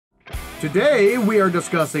Today we are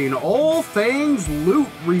discussing all things loot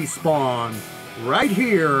respawn, right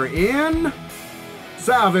here in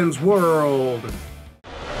Saven's World.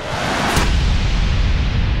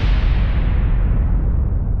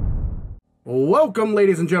 Welcome,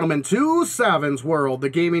 ladies and gentlemen, to Saven's World, the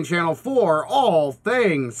gaming channel for all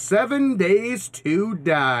things 7 Days to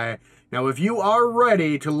Die. Now, if you are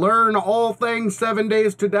ready to learn all things 7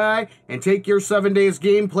 Days to Die and take your 7 Days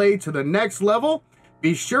gameplay to the next level,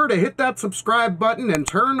 be sure to hit that subscribe button and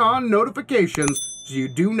turn on notifications so you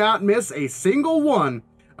do not miss a single one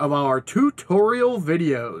of our tutorial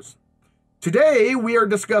videos. Today, we are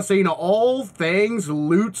discussing all things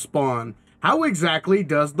loot spawn. How exactly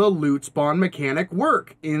does the loot spawn mechanic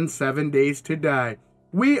work in 7 Days to Die?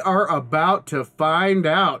 We are about to find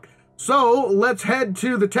out. So let's head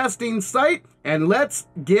to the testing site and let's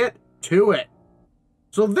get to it.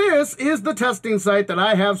 So this is the testing site that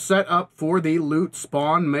I have set up for the loot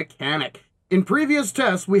spawn mechanic. In previous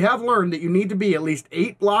tests, we have learned that you need to be at least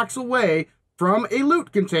 8 blocks away from a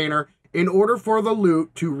loot container in order for the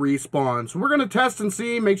loot to respawn. So we're going to test and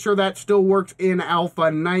see, make sure that still works in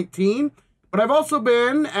Alpha 19. But I've also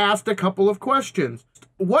been asked a couple of questions.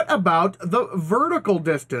 What about the vertical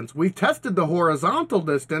distance? We've tested the horizontal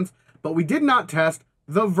distance, but we did not test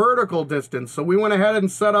the vertical distance. So we went ahead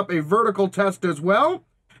and set up a vertical test as well.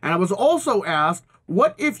 And I was also asked,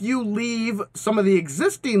 what if you leave some of the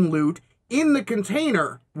existing loot in the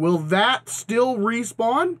container? Will that still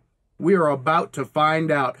respawn? We are about to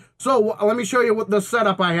find out. So let me show you what the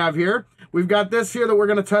setup I have here. We've got this here that we're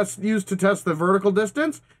going to use to test the vertical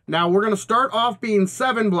distance. Now we're going to start off being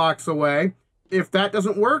 7 blocks away. If that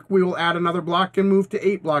doesn't work, we will add another block and move to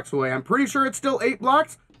 8 blocks away. I'm pretty sure it's still 8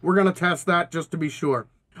 blocks. We're going to test that just to be sure.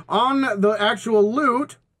 On the actual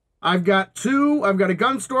loot, I've got a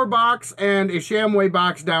gun store box and a shamway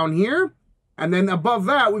box down here. And then above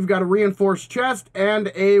that, we've got a reinforced chest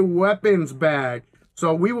and a weapons bag.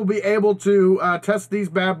 So we will be able to test these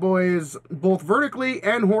bad boys both vertically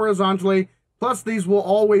and horizontally. Plus, these will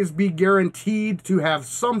always be guaranteed to have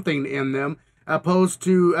something in them, as opposed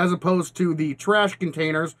to the trash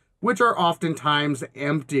containers, which are oftentimes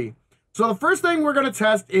empty. So the first thing we're going to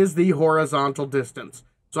test is the horizontal distance.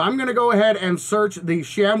 So I'm going to go ahead and search the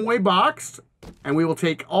shamway box, and we will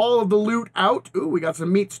take all of the loot out. Ooh, we got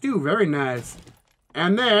some meat stew. Very nice.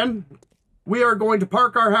 And then we are going to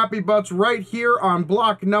park our happy butts right here on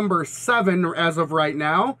block number 7 as of right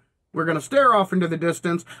now. We're going to stare off into the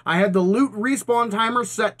distance. I had the loot respawn timer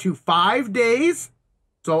set to 5 days.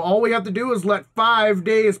 So all we have to do is let 5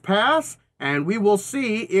 days pass, and we will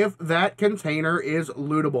see if that container is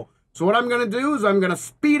lootable. So what I'm going to do is I'm going to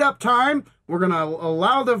speed up time. We're going to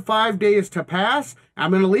allow the 5 days to pass.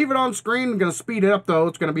 I'm going to leave it on screen. I'm going to speed it up, though.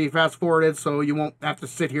 It's going to be fast forwarded, so you won't have to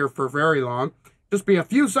sit here for very long. Just be a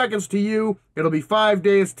few seconds to you. It'll be 5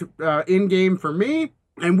 days to in-game for me.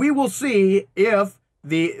 And we will see if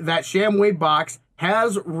that shamway box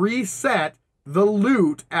has reset the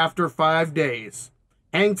loot after 5 days.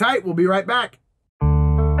 Hang tight. We'll be right back.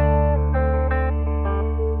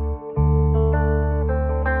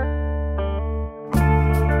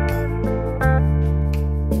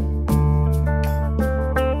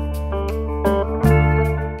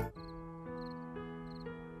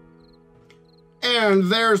 And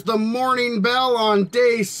there's the morning bell on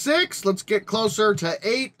day 6. Let's get closer to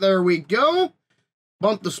 8. There we go.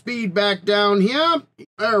 Bump the speed back down here.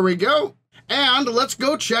 There we go. And let's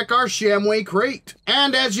go check our shamway crate.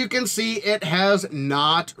 And as you can see, it has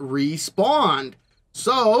not respawned.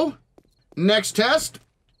 So, next test.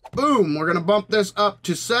 Boom. We're going to bump this up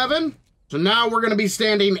to 7. So now we're going to be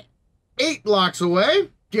standing 8 blocks away.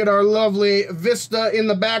 Get our lovely vista in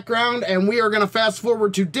the background. And we are going to fast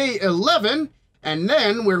forward to day 11. And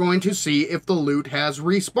then we're going to see if the loot has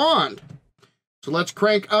respawned. So let's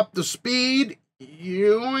crank up the speed,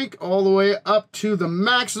 yoink, all the way up to the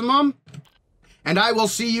maximum. And I will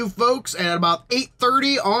see you folks at about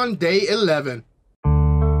 8:30 on day 11.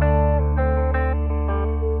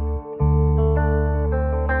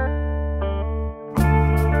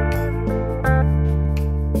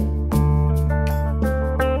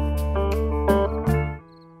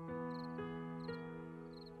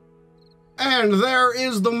 And there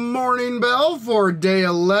is the morning bell for day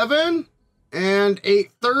 11 and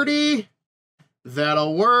 8:30.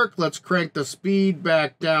 That'll work. Let's crank the speed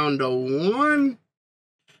back down to 1.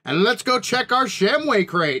 And let's go check our shamway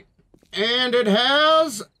crate. And it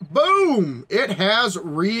has, boom, it has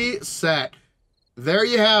reset. There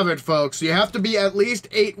you have it, folks. You have to be at least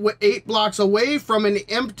 8 blocks away from an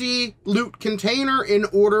empty loot container in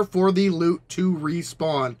order for the loot to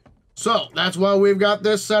respawn. So that's why we've got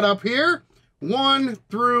this set up here. 1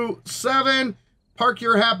 through 7. Park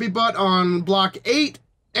your happy butt on block 8,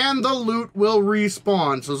 and the loot will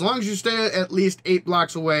respawn. So as long as you stay at least 8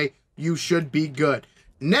 blocks away, you should be good.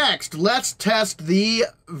 Next, let's test the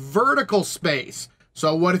vertical space.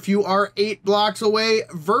 So what if you are 8 blocks away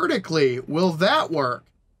vertically? Will that work?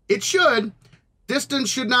 It should. Distance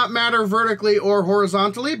should not matter vertically or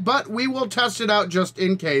horizontally, but we will test it out just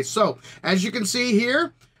in case. So as you can see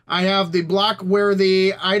here, I have the block where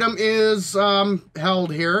the item is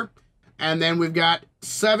held here. And then we've got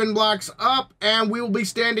 7 blocks up, and we will be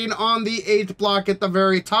standing on the 8th block at the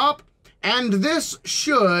very top. And this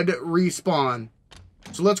should respawn.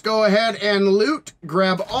 So let's go ahead and loot,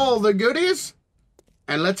 grab all the goodies,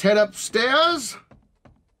 and let's head upstairs.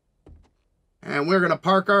 And we're going to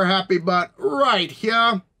park our happy butt right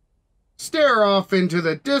here, stare off into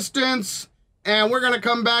the distance, and we're going to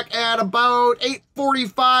come back at about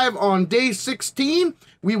 8:45 on day 16.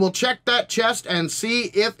 We will check that chest and see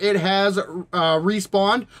if it has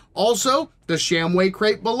respawned. Also, the Shamway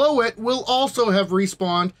crate below it will also have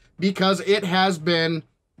respawned because it has been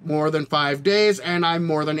more than 5 days and I'm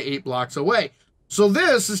more than 8 blocks away. So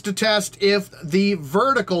this is to test if the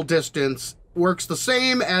vertical distance works the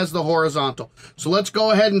same as the horizontal. So let's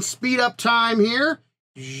go ahead and speed up time here.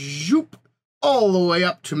 Zoop, all the way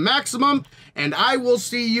up to maximum. And I will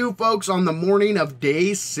see you folks on the morning of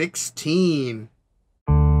day 16.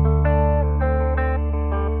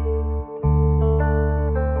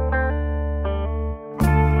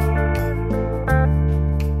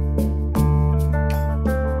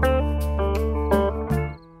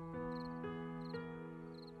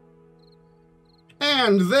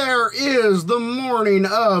 And there is the morning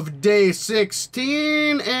of day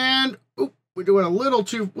 16, and we're doing a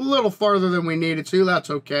little farther than we needed to. That's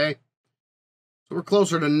okay. So we're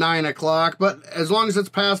closer to 9 o'clock, but as long as it's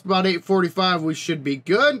past about 8:45, we should be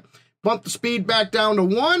good. Bump the speed back down to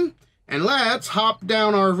 1, and let's hop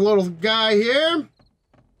down our little guy here,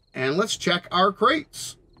 and let's check our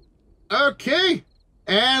crates. Okay,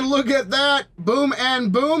 and look at that. Boom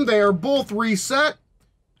and boom. They are both reset.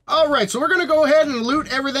 All right, so we're going to go ahead and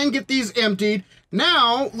loot everything, get these emptied.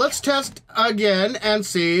 Now, let's test again and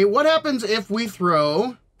see what happens if we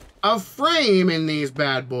throw a frame in these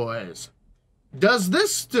bad boys. Does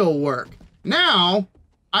this still work? Now,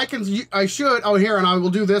 I should, oh, here, and I will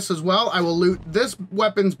do this as well. I will loot this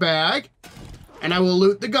weapons bag, and I will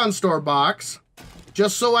loot the gun store box,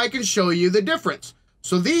 just so I can show you the difference.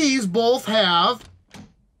 So these both have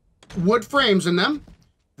wood frames in them.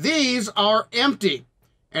 These are empty.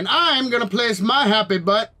 And I'm going to place my happy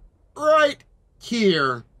butt right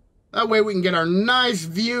here. That way we can get our nice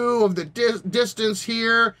view of the distance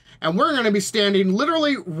here. And we're going to be standing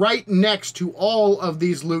literally right next to all of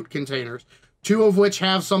these loot containers. 2 of which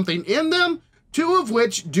have something in them, 2 of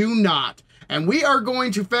which do not. And we are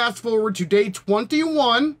going to fast forward to day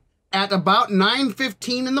 21 at about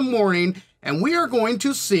 9:15 in the morning. And we are going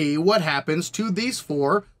to see what happens to these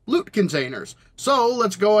 4 loot containers. So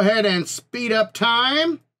let's go ahead and speed up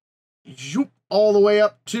time. Zoop, all the way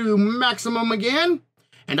up to maximum again.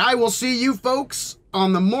 And I will see you folks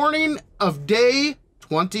on the morning of day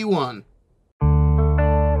 21.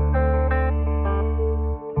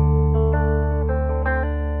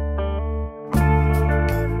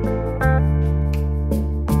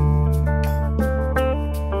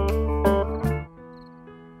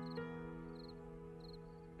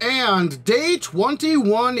 And day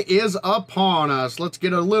 21 is upon us. Let's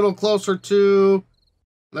get a little closer to,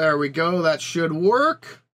 there we go, that should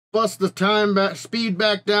work. Bust the speed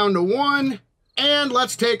back down to 1. And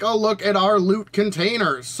let's take a look at our loot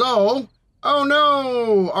containers. So, oh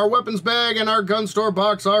no, our weapons bag and our gun store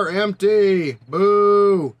box are empty.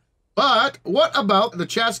 Boo. But what about the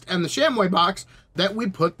chest and the Shamway box that we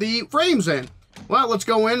put the frames in? Well, let's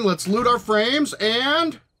go in, let's loot our frames,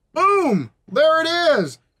 and boom, there it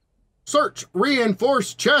is. Search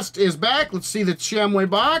reinforced chest is back. Let's see the Shamway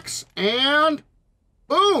box, and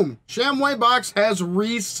boom, Shamway box has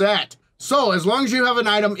reset. So as long as you have an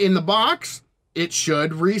item in the box, it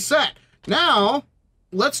should reset. Now,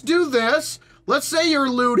 let's do this. Let's say you're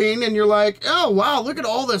looting and you're like, oh wow, look at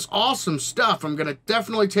all this awesome stuff. I'm gonna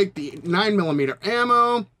definitely take the 9mm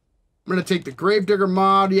ammo. I'm gonna take the Gravedigger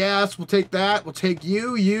mod. Yes, we'll take that. We'll take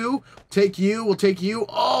you, we'll take you.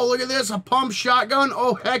 Oh, look at this, a pump shotgun.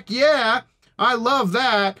 Oh, heck yeah. I love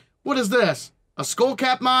that. What is this? A skull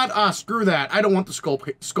cap mod? Ah, screw that. I don't want the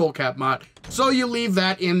skull cap mod. So you leave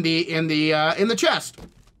that in the chest.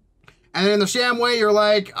 And then in the Shamway, you're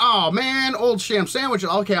like, oh man, old sham sandwiches.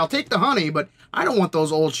 Okay, I'll take the honey, but I don't want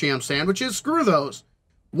those old sham sandwiches. Screw those.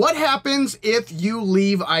 What happens if you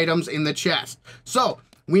leave items in the chest? So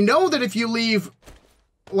We know that if you leave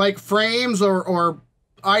like frames or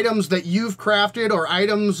items that you've crafted or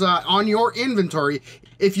items on your inventory,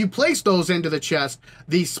 if you place those into the chest,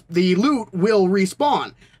 the loot will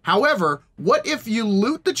respawn. However, what if you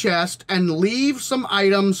loot the chest and leave some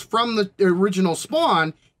items from the original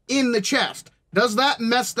spawn in the chest? Does that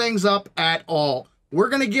mess things up at all? We're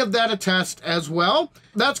going to give that a test as well.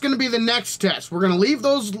 That's going to be the next test. We're going to leave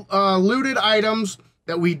those looted items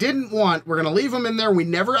that we didn't want. We're going to leave them in there. We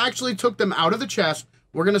never actually took them out of the chest.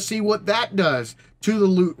 We're going to see what that does to the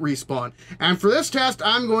loot respawn. And for this test,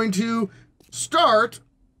 I'm going to start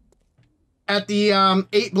at the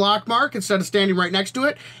 8 block mark instead of standing right next to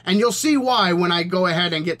it, and you'll see why when I go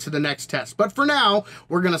ahead and get to the next test. But for now,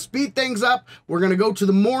 we're going to speed things up. We're going to go to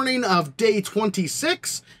the morning of day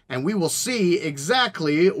 26, and we will see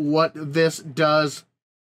exactly what this does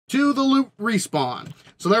to the loot respawn.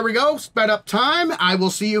 So there we go, sped up time. I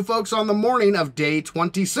will see you folks on the morning of day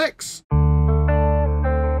 26.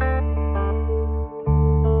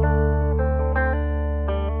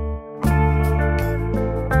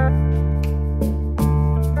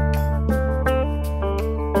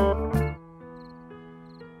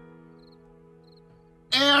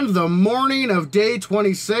 And the morning of day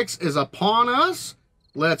 26 is upon us.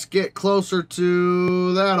 Let's get closer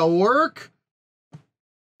to that'll work.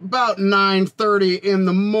 About 9:30 in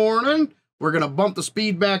the morning. We're going to bump the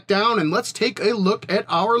speed back down and let's take a look at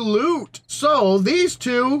our loot. So these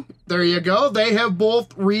two, there you go. They have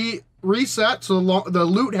both reset. So the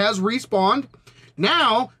loot has respawned.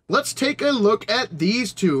 Now, let's take a look at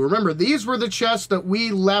these two. Remember, these were the chests that we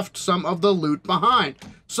left some of the loot behind.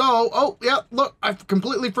 So, oh, yeah, look, I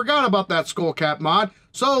completely forgot about that skull cap mod.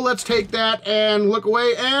 So let's take that and look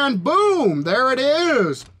away, and boom, there it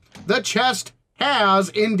is. The chest has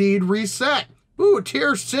indeed reset. Ooh,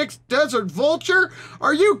 tier 6 desert vulture?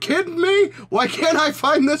 Are you kidding me? Why can't I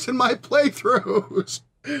find this in my playthroughs?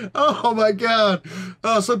 Oh my god.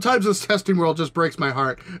 Oh, sometimes this testing world just breaks my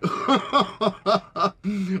heart.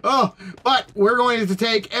 Oh, but we're going to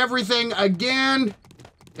take everything again,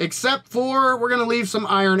 except for we're going to leave some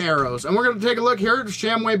iron arrows. And we're going to take a look here at the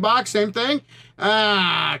Shamway box, same thing.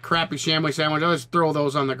 Ah, crappy Shamway sandwich. I just throw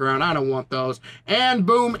those on the ground. I don't want those. And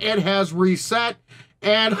boom, it has reset.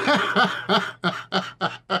 And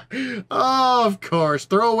oh, of course,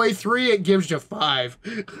 throw away 3, it gives you 5.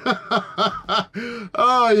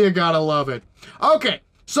 Oh, you gotta love it. Okay,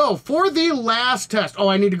 so for the last test, oh,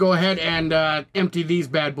 I need to go ahead and empty these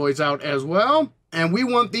bad boys out as well. And we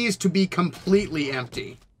want these to be completely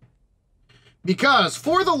empty. Because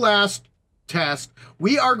for the last test,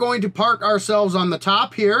 we are going to park ourselves on the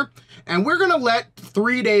top here, and we're gonna let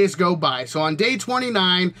 3 days go by. So on day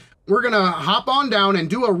 29, we're going to hop on down and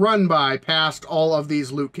do a run by past all of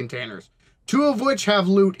these loot containers. 2 of which have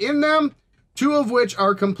loot in them, 2 of which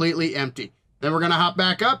are completely empty. Then we're going to hop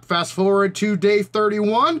back up, fast forward to day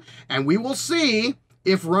 31, and we will see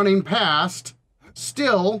if running past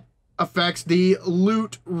still affects the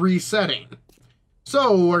loot resetting.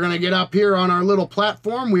 So we're going to get up here on our little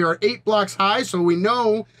platform. We are 8 blocks high, so we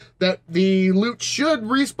know that the loot should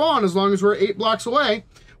respawn as long as we're 8 blocks away.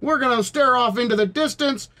 We're going to stare off into the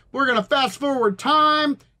distance. We're going to fast forward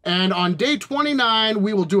time, and on day 29,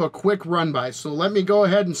 we will do a quick run by. So let me go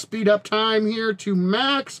ahead and speed up time here to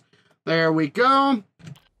max. There we go.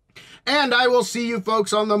 And I will see you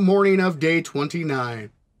folks on the morning of day 29.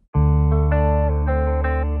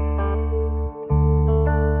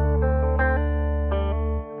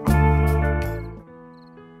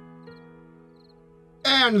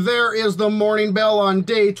 And there is the morning bell on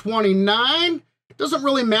day 29. It doesn't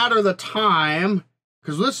really matter the time,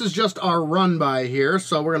 because this is just our run by here.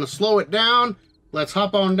 So we're going to slow it down. Let's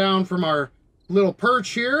hop on down from our little perch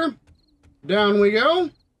here. Down we go.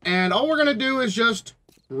 And all we're going to do is just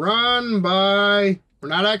run by. We're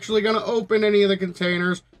not actually going to open any of the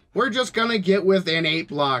containers. We're just going to get within 8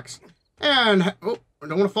 blocks. And, oh, I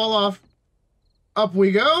don't want to fall off. Up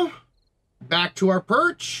we go. Back to our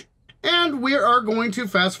perch. And we are going to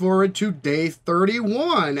fast forward to day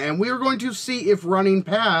 31. And we are going to see if running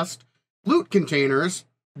past loot containers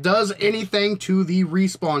does anything to the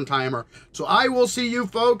respawn timer. So I will see you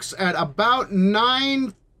folks at about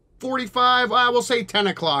 9:45, I will say 10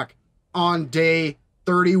 o'clock on day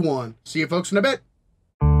 31. See you folks in a bit.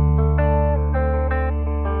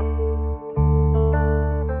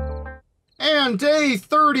 And day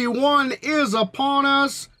 31 is upon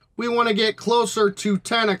us. We want to get closer to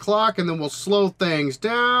 10 o'clock and then we'll slow things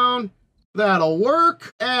down. That'll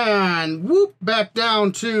work. And whoop, back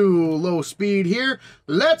down to low speed here.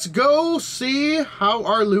 Let's go see how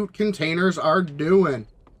our loot containers are doing.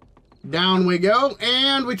 Down we go,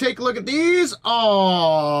 and we take a look at these.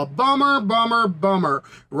 Oh, bummer, bummer, bummer.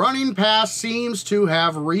 Running Past seems to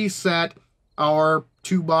have reset our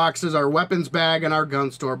 2 boxes, our weapons bag and our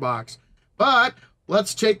gun store box. But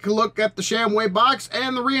let's take a look at the Shamway box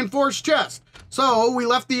and the reinforced chest. So we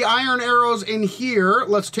left the iron arrows in here.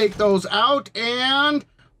 Let's take those out, and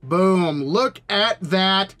boom, look at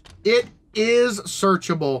that. It is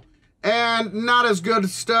searchable. And not as good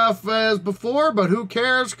stuff as before, but who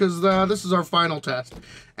cares, because this is our final test.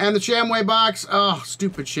 And the Shamway box, oh,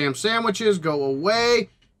 stupid sham sandwiches, go away.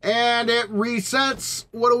 And it resets.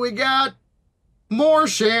 What do we got? More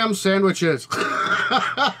sham sandwiches.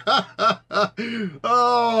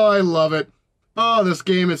 Oh, I love it. Oh, this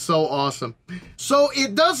game is so awesome. So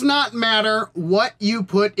it does not matter what you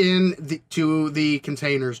put in to the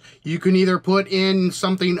containers. You can either put in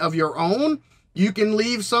something of your own. You can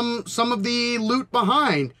leave some of the loot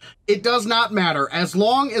behind. It does not matter. As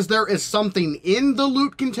long as there is something in the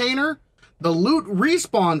loot container, the loot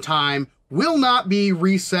respawn time will not be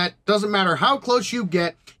reset. Doesn't matter how close you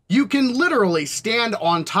get. You can literally stand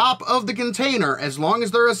on top of the container as long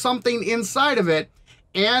as there is something inside of it,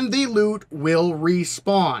 and the loot will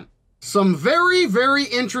respawn. Some very, very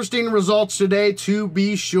interesting results today, to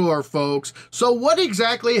be sure, folks. So what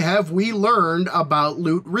exactly have we learned about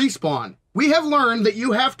loot respawn? We have learned that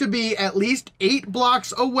you have to be at least 8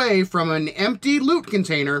 blocks away from an empty loot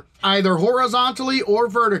container, either horizontally or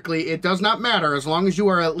vertically. It does not matter. As long as you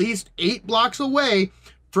are at least 8 blocks away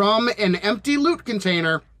from an empty loot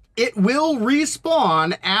container, it will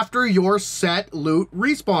respawn after your set loot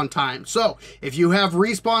respawn time. So if you have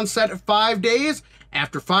respawn set at 5 days,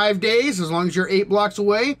 after 5 days, as long as you're 8 blocks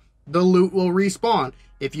away, the loot will respawn.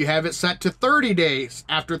 If you have it set to 30 days,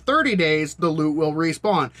 after 30 days, the loot will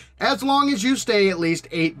respawn, as long as you stay at least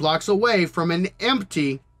 8 blocks away from an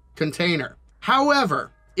empty container.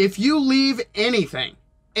 However, if you leave anything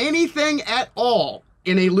at all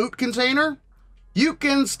in a loot container, you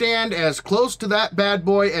can stand as close to that bad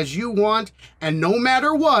boy as you want, and no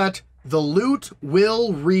matter what, the loot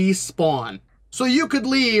will respawn. So you could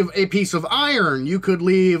leave a piece of iron, you could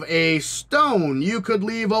leave a stone, you could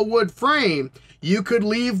leave a wood frame, you could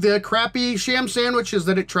leave the crappy sham sandwiches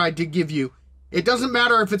that it tried to give you. It doesn't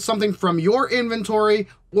matter if it's something from your inventory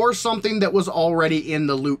or something that was already in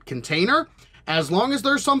the loot container. As long as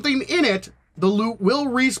there's something in it, the loot will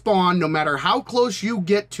respawn no matter how close you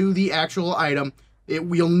get to the actual item. It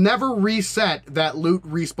will never reset that loot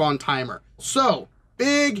respawn timer. So,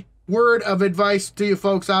 big word of advice to you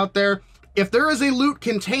folks out there. If there is a loot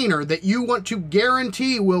container that you want to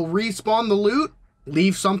guarantee will respawn the loot,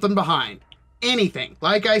 leave something behind. Anything.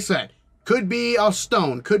 Like I said, could be a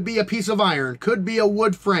stone, could be a piece of iron, could be a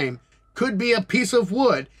wood frame, could be a piece of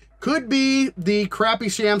wood, could be the crappy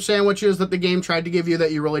sham sandwiches that the game tried to give you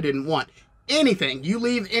that you really didn't want. Anything. You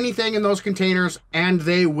leave anything in those containers and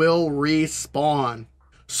they will respawn.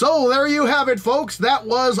 So there you have it, folks. That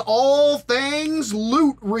was all things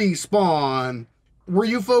loot respawn. Were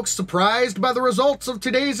you folks surprised by the results of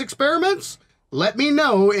today's experiments? Let me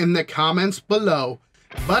know in the comments below.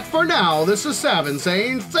 But for now, this is Saven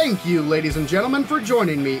saying thank you, ladies and gentlemen, for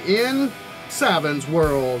joining me in Saven's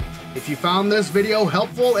World. If you found this video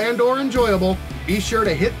helpful and or enjoyable, be sure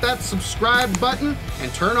to hit that subscribe button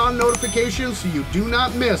and turn on notifications so you do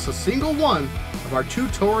not miss a single one of our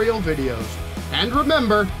tutorial videos. And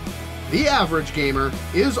remember, the average gamer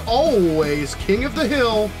is always king of the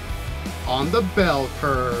hill on the bell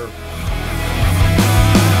curve.